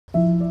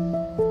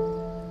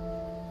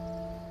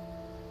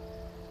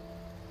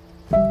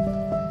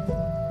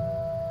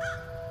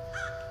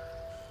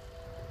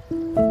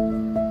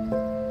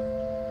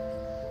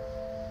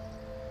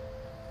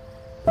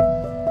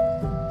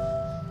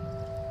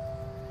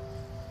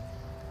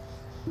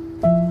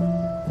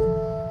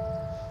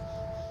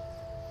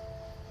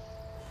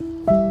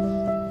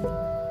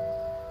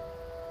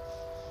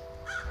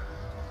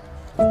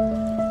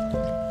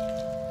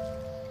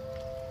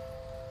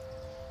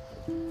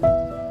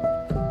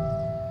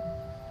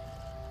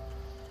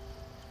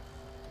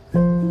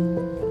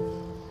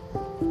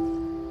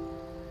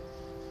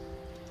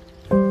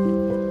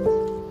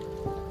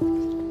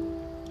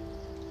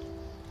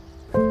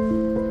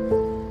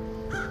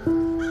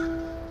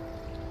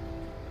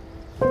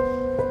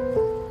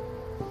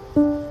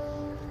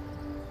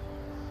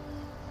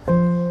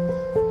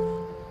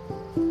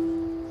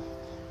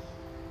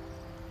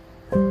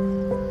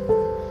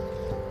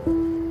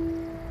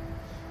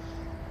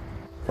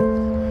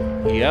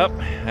Yep,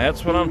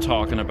 that's what I'm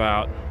talking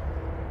about.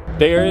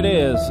 There it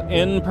is,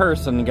 in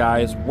person,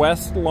 guys.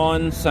 West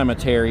Lawn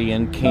Cemetery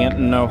in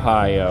Canton,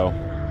 Ohio.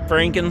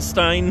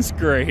 Frankenstein's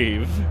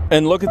grave.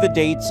 And look at the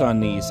dates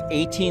on these.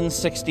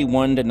 1861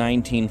 to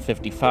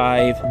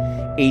 1955,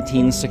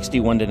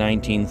 1861 to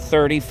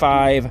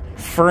 1935.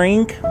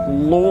 Frank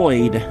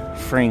Lloyd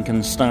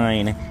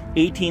Frankenstein,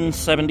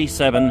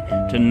 1877 to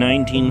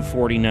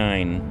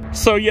 1949.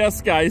 So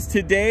yes, guys,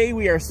 today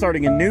we are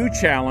starting a new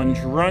challenge,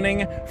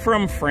 running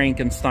from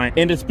Frankenstein,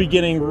 and it's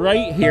beginning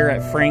right here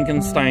at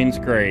Frankenstein's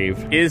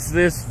grave. Is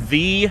this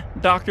the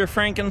Dr.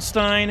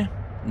 Frankenstein?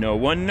 No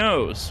one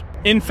knows.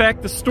 In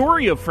fact, the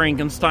story of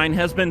Frankenstein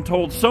has been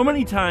told so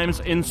many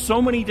times in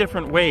so many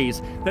different ways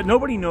that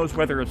nobody knows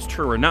whether it's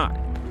true or not.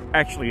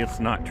 Actually, it's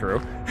not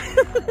true.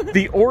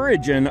 The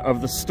origin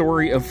of the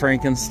story of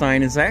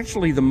Frankenstein is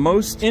actually the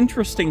most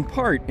interesting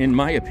part, in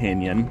my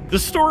opinion. The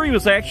story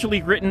was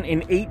actually written in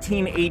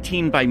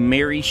 1818 by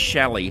Mary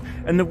Shelley,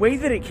 and the way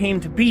that it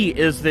came to be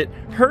is that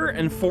her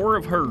and 4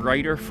 of her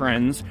writer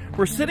friends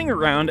were sitting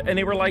around and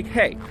they were like,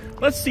 hey,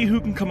 let's see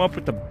who can come up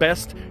with the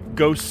best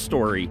ghost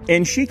story.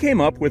 And she came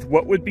up with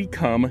what would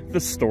become the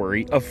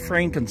story of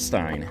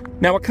Frankenstein.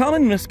 Now, a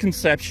common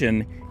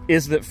misconception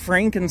is that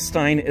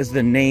Frankenstein is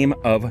the name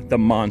of the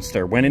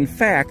monster, when in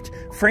fact,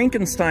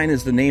 Frankenstein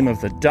is the name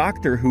of the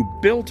doctor who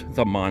built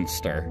the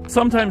monster.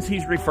 Sometimes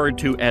he's referred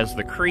to as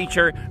the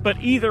creature, but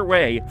either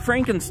way,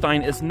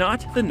 Frankenstein is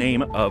not the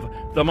name of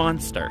the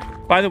monster.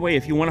 By the way,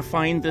 if you want to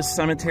find this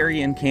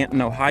cemetery in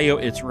Canton, Ohio,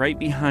 it's right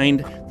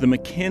behind the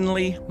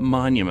McKinley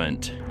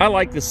Monument. I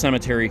like this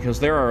cemetery because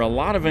there are a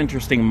lot of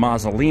interesting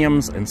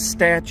mausoleums and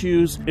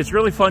statues. It's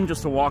really fun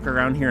just to walk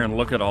around here and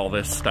look at all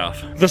this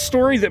stuff. The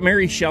story that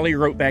Mary Shelley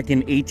wrote back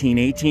in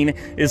 1818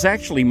 is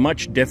actually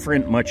much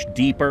different, much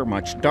deeper,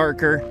 much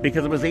darker,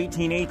 because it was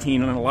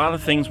 1818 and a lot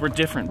of things were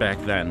different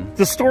back then.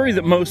 The story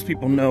that most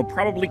people know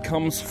probably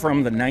comes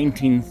from the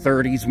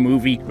 1930s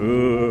movie.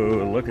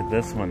 Ooh, look at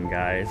this one,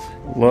 guys.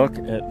 Look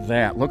at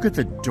that. Look at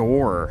the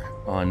door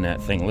on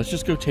that thing. Let's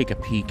just go take a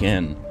peek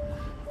in.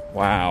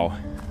 Wow.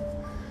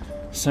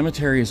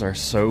 Cemeteries are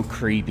so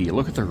creepy.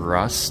 Look at the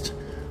rust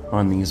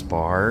on these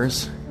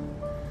bars.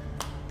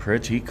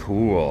 Pretty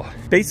cool.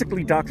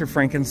 Basically, Dr.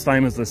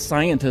 Frankenstein was a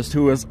scientist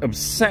who was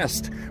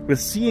obsessed with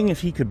seeing if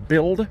he could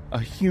build a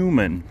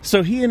human.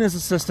 So he and his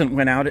assistant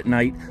went out at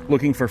night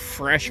looking for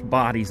fresh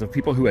bodies of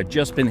people who had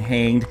just been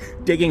hanged,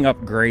 digging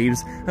up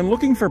graves, and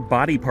looking for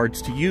body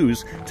parts to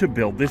use to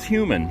build this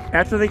human.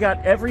 After they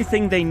got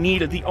everything they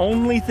needed, the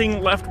only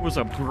thing left was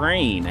a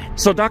brain.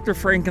 So Dr.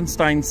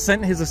 Frankenstein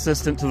sent his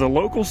assistant to the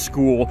local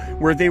school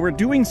where they were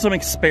doing some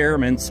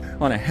experiments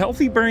on a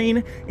healthy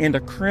brain and a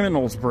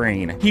criminal's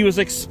brain. He was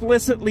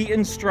explicitly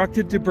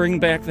instructed to bring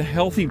back the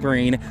healthy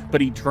brain, but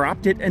he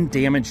dropped it and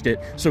damaged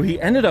it, so he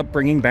ended up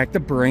bringing back the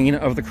brain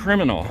of the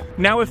criminal.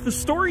 Now, if the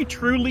story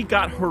truly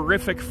got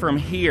horrific from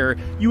here,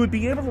 you would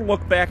be able to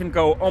look back and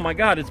go, oh my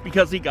god, it's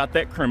because he got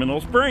that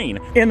criminal's brain.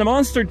 And the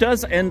monster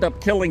does end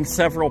up killing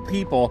several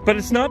people, but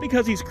it's not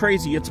because he's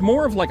crazy, it's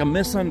more of like a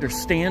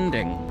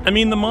misunderstanding. I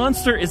mean, the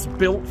monster is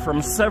built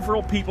from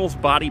several people's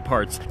body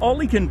parts. All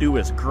he can do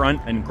is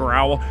grunt and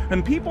growl,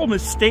 and people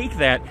mistake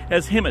that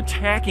as him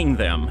attacking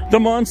them.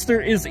 The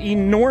monster is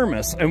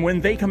enormous, and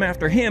when they come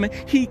after him,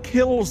 he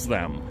kills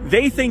them.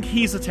 They think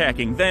he's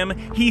attacking them,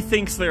 he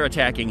thinks they're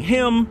attacking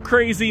him.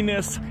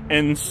 Craziness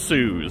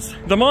ensues.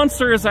 The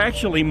monster is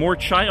actually more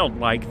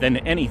childlike than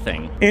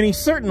anything, and he's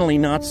certainly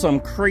not some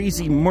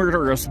crazy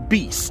murderous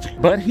beast,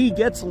 but he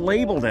gets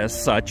labeled as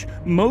such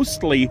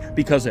mostly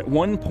because at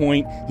one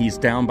point he's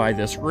down by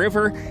this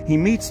river, he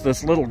meets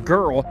this little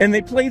girl, and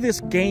they play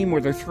this game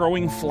where they're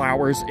throwing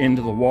flowers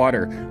into the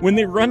water. When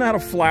they run out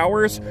of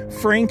flowers,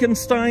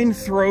 Frankenstein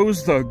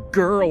throws the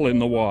girl in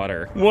the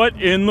water.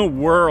 What in the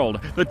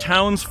world? The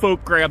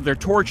townsfolk grab their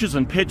torches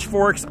and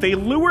pitchforks. They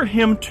lure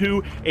him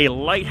to a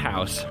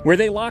lighthouse where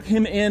they lock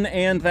him in,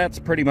 and that's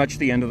pretty much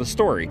the end of the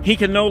story. He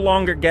can no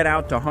longer get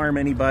out to harm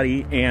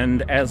anybody,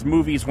 and as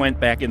movies went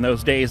back in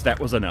those days, that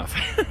was enough.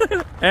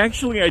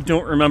 Actually, I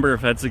don't remember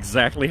if that's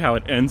exactly how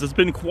it ends. It's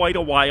been quite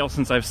a while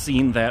since I've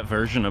seen that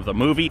version of the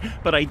movie,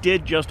 but I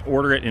did just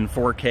order it in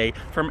 4K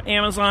from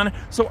Amazon,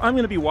 so I'm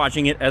going to be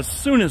watching it as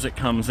soon as it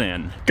comes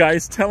in.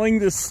 Guys, telling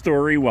this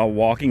story while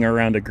walking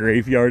around a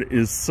graveyard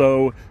is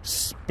so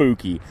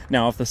spooky.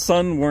 Now, if the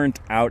sun weren't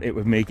out, it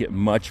would make it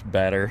much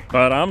better,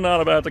 but I'm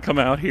not about to come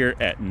out here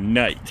at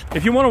night.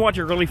 If you want to watch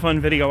a really fun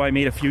video I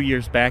made a few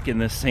years back in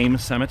this same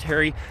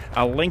cemetery,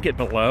 I'll link it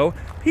below.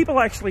 People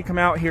actually come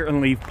out here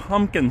and leave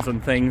pumpkins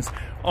and things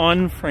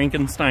on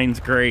Frankenstein's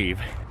grave.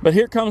 But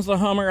here comes the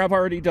Hummer. I've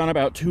already done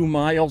about 2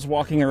 miles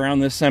walking around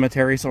this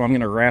cemetery, so I'm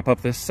going to wrap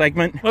up this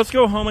segment. Let's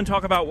go home and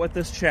talk about what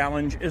this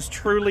challenge is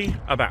truly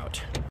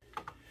about.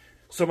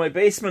 So my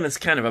basement is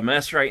kind of a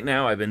mess right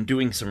now. I've been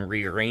doing some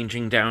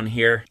rearranging down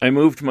here. I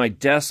moved my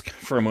desk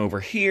from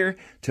over here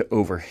to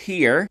over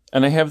here,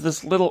 and I have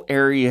this little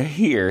area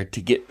here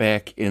to get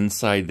back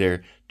inside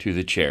there to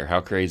the chair.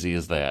 How crazy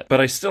is that?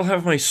 But I still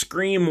have my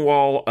Scream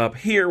wall up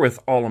here with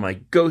all of my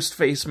ghost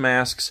face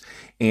masks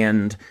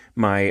and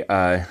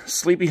my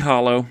Sleepy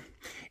Hollow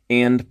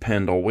and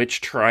Pendle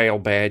Witch trial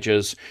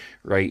badges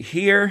right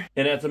here.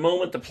 And at the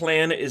moment, the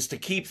plan is to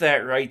keep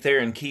that right there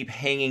and keep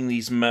hanging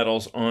these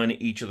medals on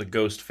each of the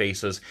ghost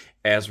faces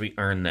as we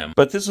earn them.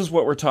 But this is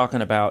what we're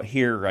talking about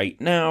here right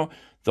now,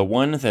 the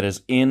one that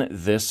is in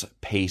this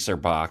Pacer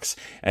box.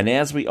 And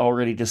as we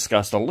already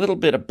discussed a little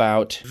bit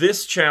about,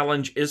 this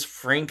challenge is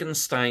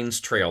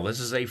Frankenstein's Trail. This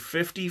is a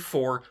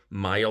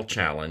 54-mile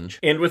challenge.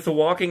 And with the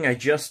walking I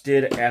just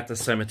did at the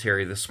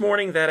cemetery this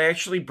morning, that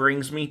actually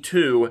brings me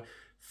to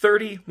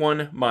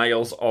 31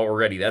 miles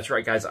already. That's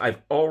right, guys.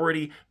 I've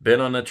already been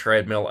on the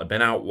treadmill. I've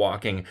been out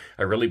walking.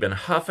 I've really been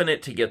huffing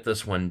it to get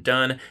this one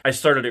done. I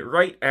started it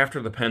right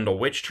after the Pendle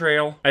Witch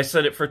Trail. I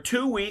set it for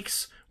 2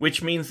 weeks,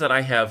 which means that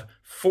I have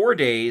 4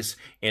 days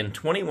and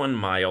 21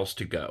 miles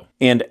to go.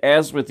 And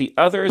as with the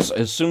others,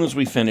 as soon as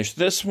we finish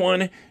this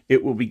one,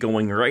 it will be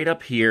going right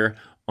up here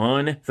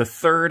on the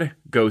third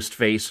ghost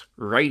face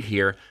right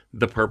here,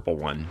 the purple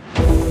one.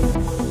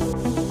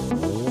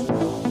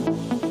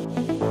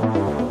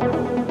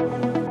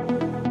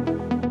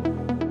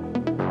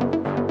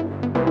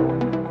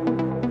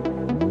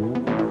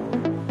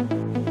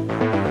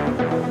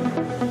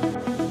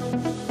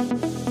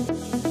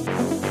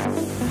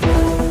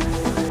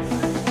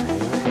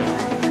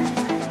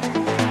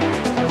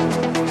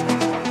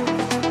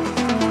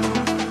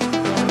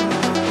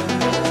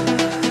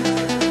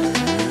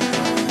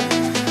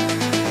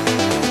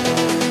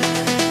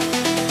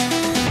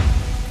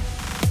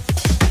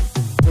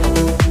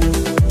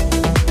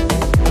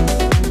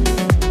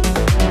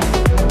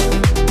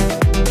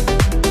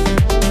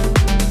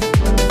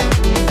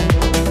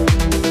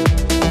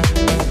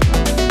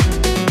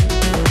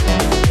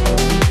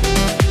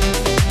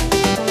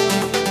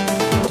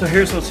 So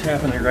here's what's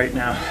happening right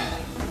now.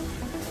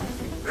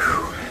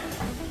 Whew.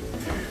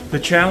 The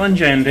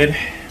challenge ended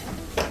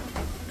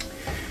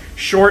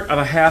short of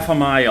a half a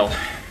mile.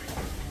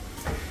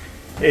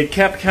 It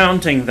kept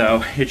counting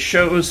though. It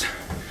shows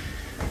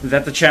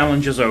that the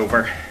challenge is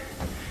over.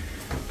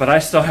 But I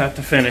still have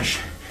to finish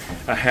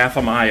a half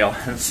a mile.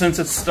 And since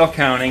it's still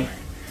counting,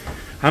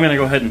 I'm gonna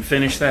go ahead and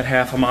finish that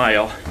half a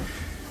mile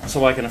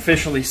so I can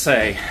officially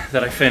say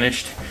that I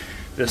finished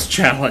this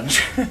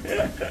challenge.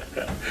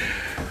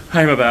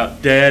 I'm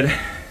about dead.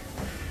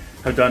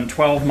 I've done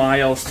 12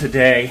 miles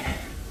today.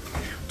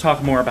 We'll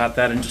talk more about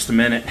that in just a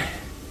minute.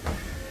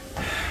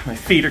 My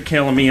feet are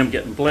killing me. I'm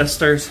getting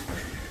blisters.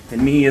 The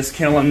knee is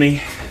killing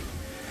me.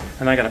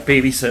 And I gotta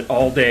babysit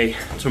all day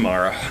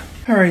tomorrow.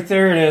 All right,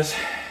 there it is.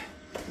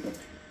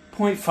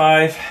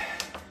 0.5.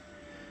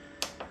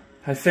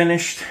 I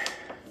finished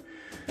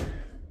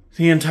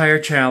the entire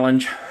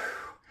challenge.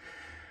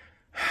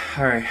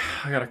 All right,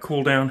 I gotta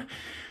cool down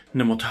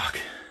and then we'll talk.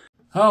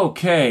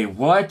 Okay,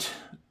 what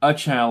a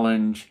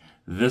challenge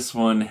this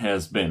one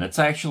has been. It's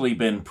actually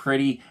been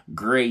pretty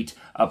great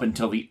up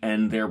until the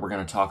end there. We're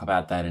going to talk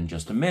about that in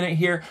just a minute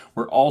here.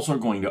 We're also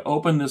going to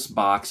open this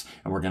box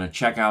and we're going to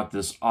check out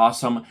this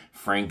awesome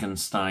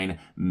Frankenstein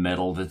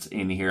medal that's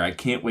in here. I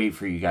can't wait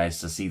for you guys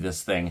to see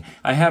this thing.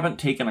 I haven't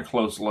taken a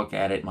close look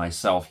at it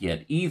myself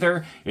yet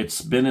either.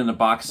 It's been in the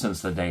box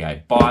since the day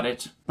I bought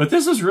it. But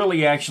this has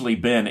really actually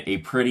been a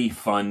pretty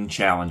fun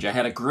challenge. I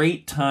had a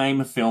great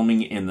time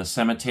filming in the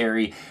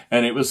cemetery,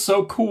 and it was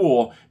so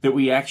cool that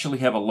we actually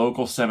have a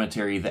local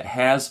cemetery that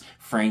has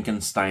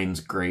Frankenstein's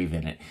grave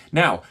in it.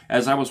 Now,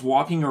 as I was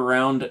walking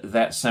around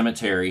that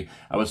cemetery,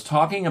 I was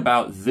talking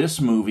about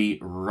this movie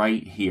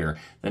right here,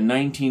 the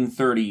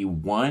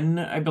 1931,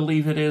 I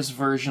believe it is,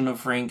 version of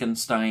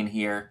Frankenstein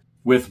here,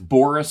 with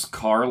Boris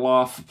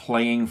Karloff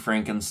playing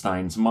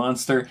Frankenstein's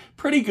monster.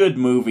 Pretty good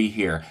movie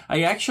here.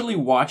 I actually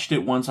watched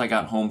it once I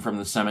got home from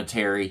the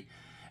cemetery,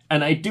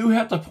 and I do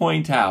have to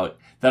point out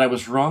that I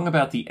was wrong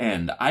about the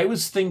end. I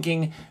was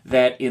thinking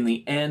that in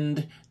the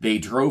end, they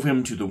drove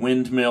him to the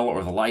windmill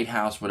or the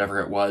lighthouse,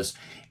 whatever it was,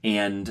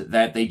 and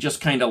that they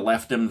just kind of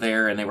left him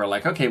there and they were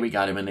like, okay, we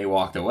got him, and they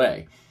walked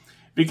away.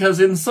 Because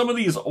in some of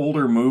these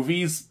older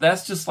movies,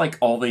 that's just like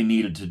all they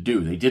needed to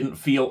do. They didn't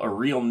feel a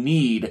real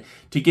need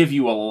to give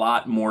you a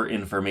lot more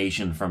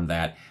information from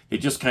that. They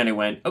just kind of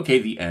went, okay,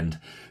 the end.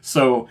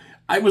 So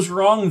I was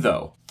wrong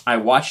though. I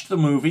watched the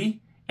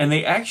movie and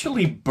they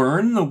actually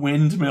burn the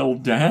windmill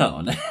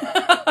down.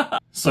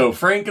 So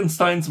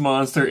Frankenstein's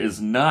monster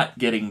is not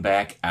getting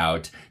back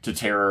out to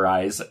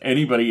terrorize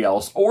anybody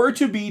else or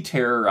to be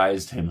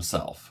terrorized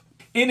himself.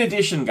 In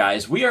addition,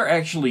 guys, we are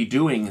actually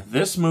doing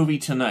this movie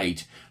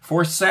tonight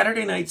for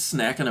Saturday Night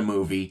Snack and a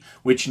Movie,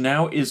 which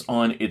now is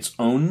on its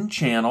own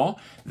channel.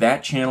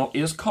 That channel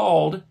is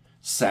called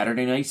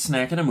Saturday Night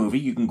Snack and a Movie.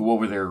 You can go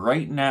over there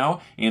right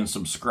now and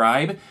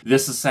subscribe.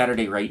 This is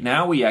Saturday right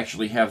now. We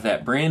actually have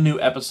that brand new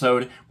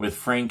episode with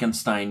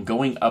Frankenstein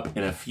going up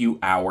in a few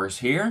hours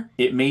here.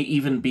 It may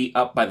even be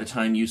up by the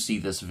time you see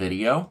this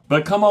video.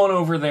 But come on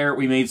over there.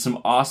 We made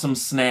some awesome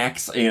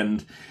snacks,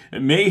 and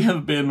it may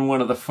have been one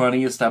of the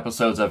funniest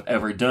episodes I've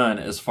ever done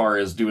as far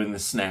as doing the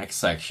snack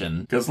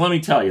section. Because let me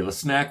tell you, the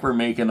snack we're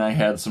making I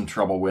had some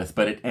trouble with,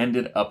 but it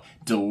ended up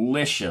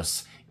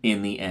delicious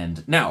in the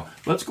end. Now,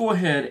 let's go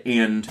ahead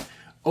and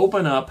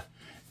open up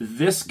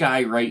this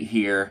guy right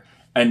here,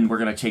 and we're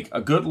going to take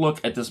a good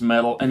look at this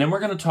medal, and then we're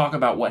going to talk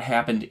about what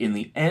happened in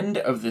the end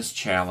of this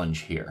challenge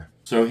here.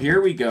 So here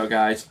we go,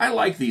 guys. I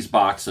like these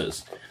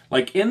boxes.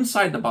 Like,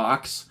 inside the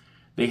box,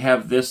 they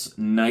have this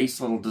nice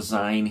little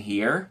design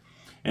here,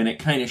 and it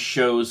kind of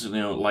shows, you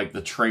know, like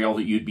the trail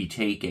that you'd be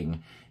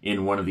taking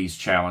in one of these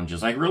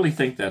challenges. I really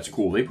think that's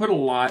cool. They put a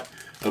lot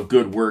of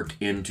good work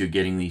into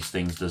getting these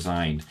things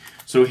designed.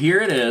 So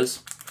here it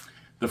is,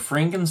 the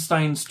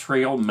Frankenstein's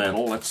Trail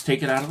medal. Let's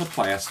take it out of the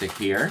plastic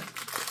here.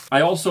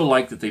 I also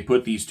like that they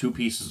put these 2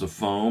 pieces of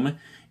foam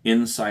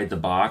inside the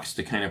box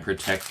to kind of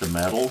protect the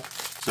medal.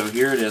 So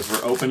here it is.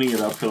 We're opening it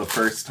up for the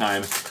first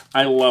time.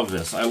 I love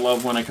this. I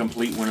love when I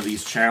complete one of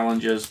these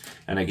challenges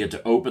and I get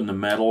to open the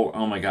medal.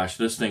 Oh my gosh,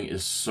 this thing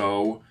is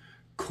so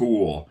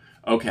cool.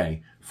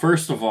 Okay,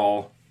 first of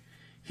all,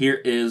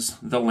 here is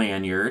the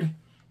lanyard.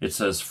 It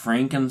says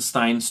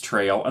Frankenstein's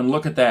Trail, and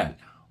look at that.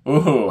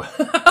 Oh,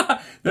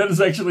 that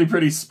is actually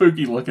pretty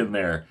spooky looking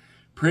there.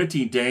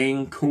 Pretty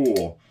dang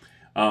cool.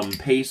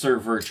 Pacer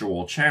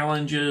Virtual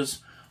Challenges,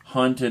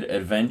 Haunted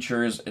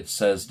Adventures, it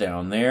says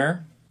down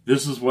there.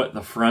 This is what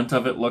the front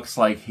of it looks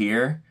like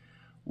here.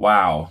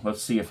 Wow,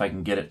 let's see if I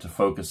can get it to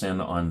focus in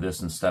on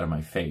this instead of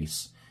my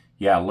face.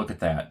 Yeah, look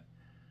at that.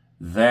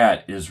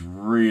 That is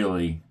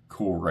really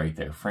cool right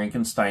there.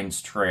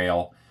 Frankenstein's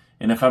Trail.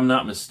 And if I'm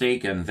not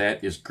mistaken,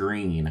 that is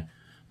green.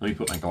 Let me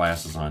put my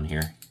glasses on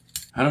here.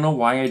 I don't know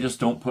why I just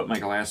don't put my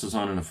glasses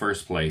on in the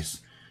first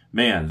place.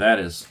 Man, that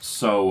is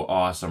so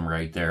awesome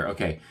right there.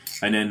 Okay,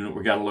 and then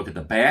we got to look at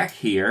the back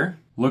here.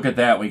 Look at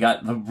that. We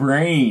got the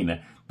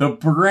brain. The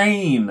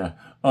brain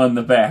on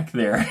the back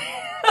there.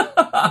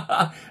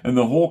 And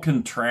the whole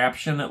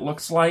contraption, it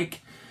looks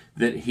like,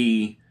 that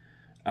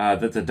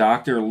that the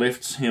doctor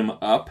lifts him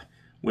up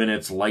when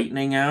it's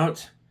lightning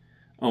out.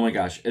 Oh my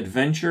gosh,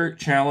 Adventure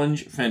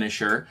Challenge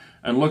Finisher.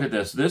 And look at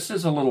this. This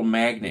is a little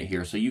magnet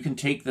here, so you can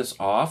take this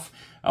off.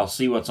 I'll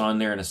see what's on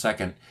there in a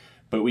second.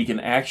 But we can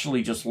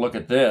actually just look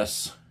at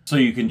this, so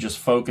you can just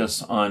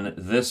focus on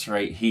this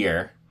right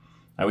here.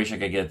 I wish I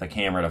could get the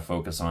camera to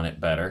focus on it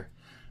better.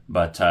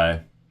 But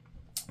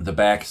the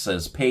back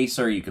says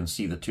Pacer. You can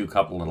see the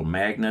couple little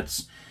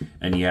magnets.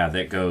 And yeah,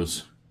 that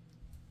goes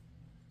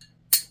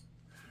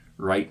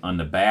right on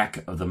the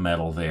back of the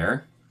medal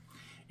there.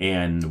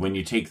 And when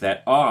you take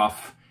that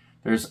off,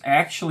 there's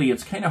actually,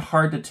 it's kind of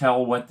hard to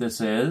tell what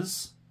this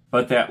is,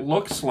 but that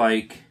looks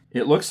like,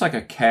 it looks like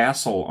a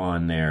castle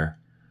on there.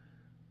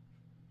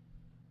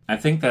 I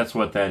think that's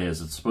what that is.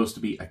 It's supposed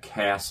to be a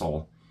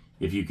castle,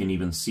 if you can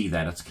even see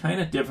that. It's kind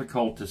of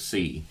difficult to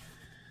see.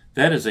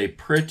 That is a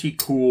pretty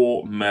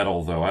cool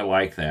medal, though. I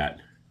like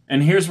that.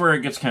 And here's where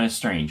it gets kind of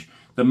strange.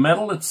 The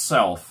medal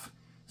itself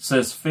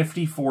says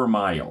 54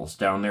 miles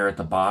down there at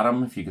the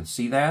bottom, if you can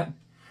see that.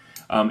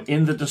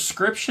 In the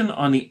description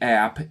on the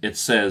app, it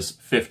says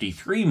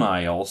 53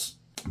 miles,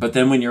 but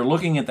then when you're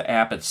looking at the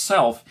app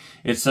itself,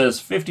 it says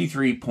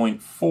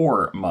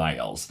 53.4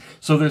 miles.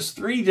 So there's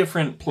 3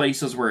 different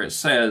places where it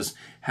says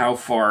how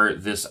far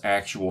this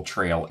actual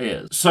trail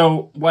is.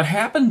 So what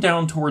happened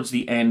down towards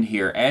the end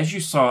here, as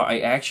you saw, I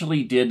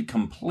actually did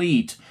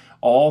complete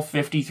all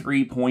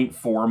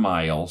 53.4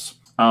 miles.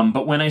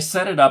 But when I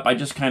set it up, I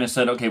just kind of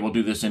said, okay, we'll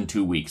do this in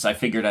 2 weeks. I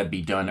figured I'd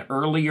be done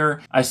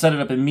earlier. I set it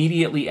up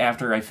immediately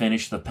after I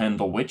finished the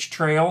Pendle Witch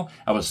Trail.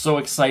 I was so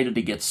excited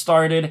to get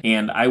started,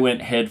 and I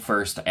went head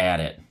first at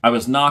it. I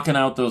was knocking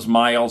out those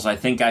miles. I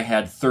think I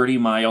had 30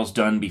 miles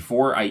done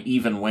before I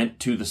even went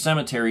to the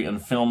cemetery and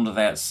filmed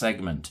that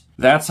segment.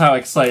 That's how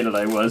excited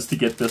I was to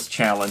get this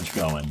challenge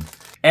going.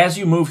 As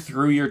you move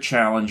through your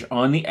challenge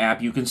on the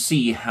app, you can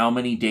see how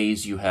many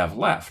days you have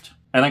left.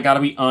 And I gotta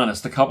be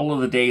honest, a couple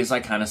of the days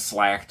I kind of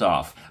slacked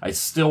off. I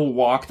still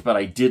walked, but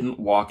I didn't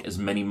walk as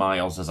many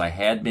miles as I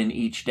had been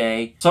each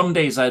day. Some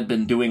days I'd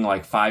been doing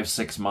like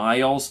 5-6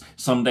 miles.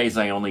 Some days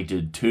I only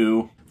did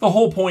 2. The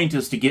whole point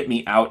is to get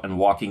me out and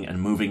walking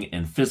and moving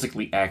and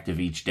physically active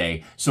each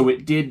day, so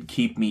it did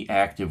keep me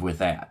active with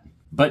that.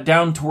 But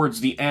down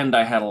towards the end,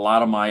 I had a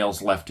lot of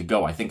miles left to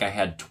go. I think I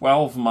had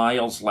 12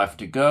 miles left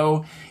to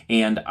go,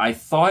 and I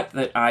thought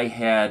that I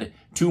had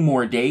 2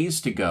 more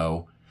days to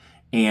go,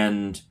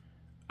 and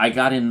I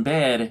got in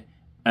bed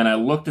and I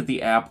looked at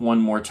the app one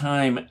more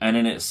time and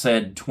then it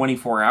said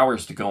 24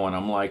 hours to go, and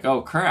I'm like,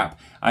 oh crap,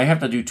 I have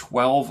to do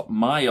 12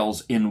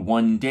 miles in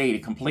 1 day to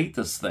complete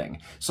this thing.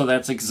 So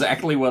that's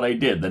exactly what I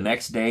did. The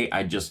next day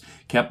I just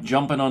kept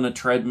jumping on the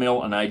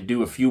treadmill and I'd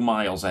do a few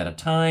miles at a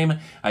time.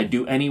 I'd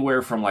do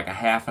anywhere from like a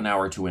half an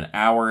hour to an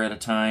hour at a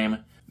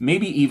time.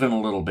 maybe even a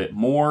little bit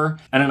more.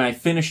 And then I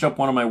finished up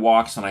one of my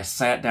walks and I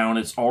sat down.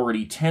 It's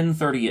already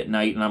 10:30 at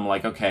night and I'm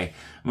like, okay,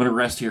 I'm going to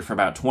rest here for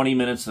about 20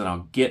 minutes, then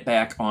I'll get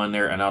back on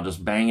there and I'll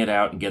just bang it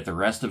out and get the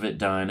rest of it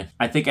done.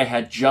 I think I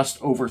had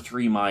just over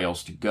 3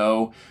 miles to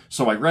go.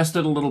 So I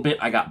rested a little bit.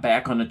 I got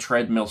back on the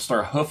treadmill,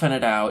 started hoofing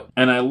it out,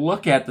 and I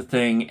look at the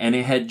thing and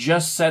it had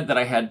just said that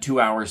I had 2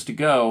 hours to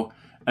go.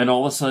 And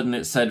all of a sudden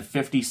it said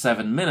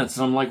 57 minutes.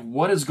 And I'm like,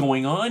 what is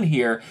going on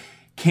here?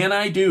 Can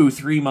I do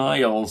 3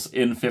 miles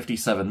in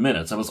 57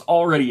 minutes? I was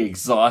already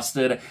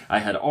exhausted. I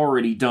had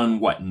already done,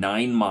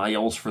 9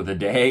 miles for the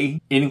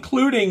day,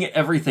 including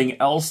everything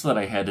else that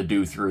I had to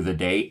do through the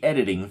day,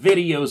 editing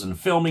videos and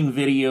filming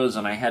videos,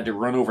 and I had to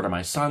run over to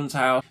my son's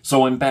house.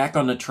 So I'm back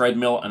on the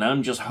treadmill, and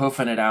I'm just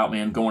hoofing it out,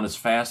 man, going as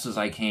fast as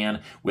I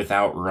can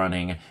without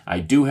running. I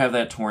do have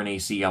that torn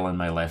ACL in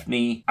my left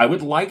knee. I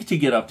would like to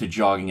get up to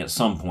jogging at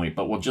some point,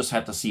 but we'll just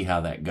have to see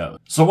how that goes.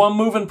 So I'm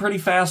moving pretty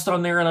fast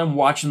on there, and I'm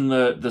watching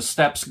the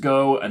steps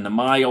go and the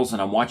miles, and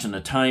I'm watching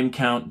the time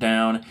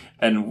countdown,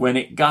 and when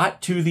it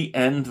got to the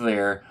end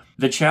there,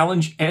 the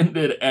challenge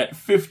ended at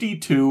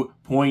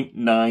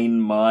 52.9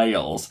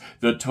 miles.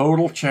 The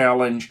total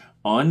challenge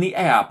on the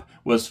app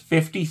was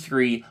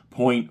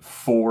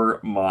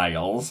 53.4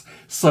 miles.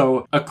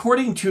 So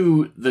according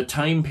to the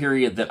time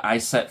period that I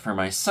set for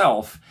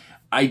myself,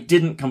 I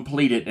didn't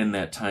complete it in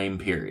that time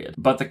period.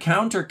 But the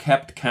counter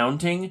kept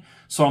counting,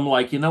 so I'm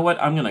like, you know what,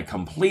 I'm gonna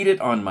complete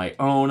it on my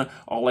own.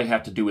 All I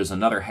have to do is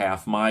another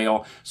half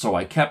mile. So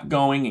I kept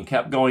going and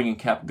kept going and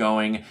kept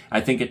going.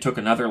 I think it took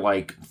another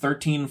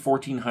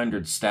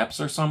 1,400 steps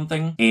or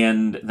something.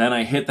 And then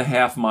I hit the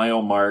half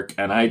mile mark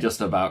and I just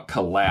about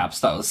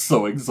collapsed. I was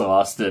so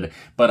exhausted.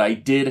 But I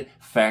did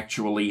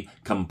factually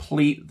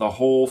complete the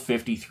whole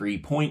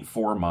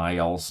 53.4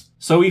 miles.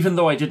 So even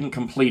though I didn't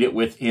complete it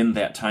within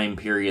that time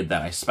period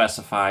that I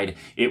specified,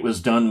 it was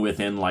done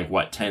within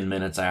 10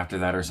 minutes after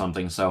that or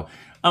something. So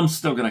I'm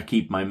still going to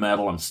keep my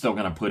medal. I'm still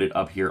going to put it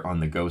up here on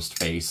the ghost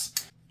face.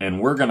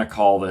 And we're going to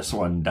call this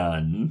one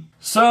done.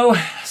 So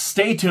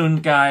stay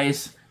tuned,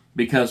 guys,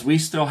 because we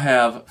still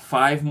have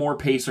 5 more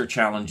pacer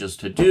challenges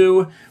to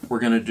do. We're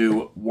going to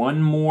do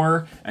 1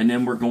 more, and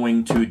then we're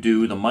going to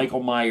do the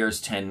Michael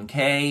Myers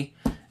 10K,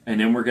 and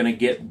then we're going to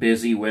get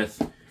busy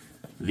with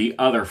the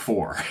other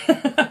 4.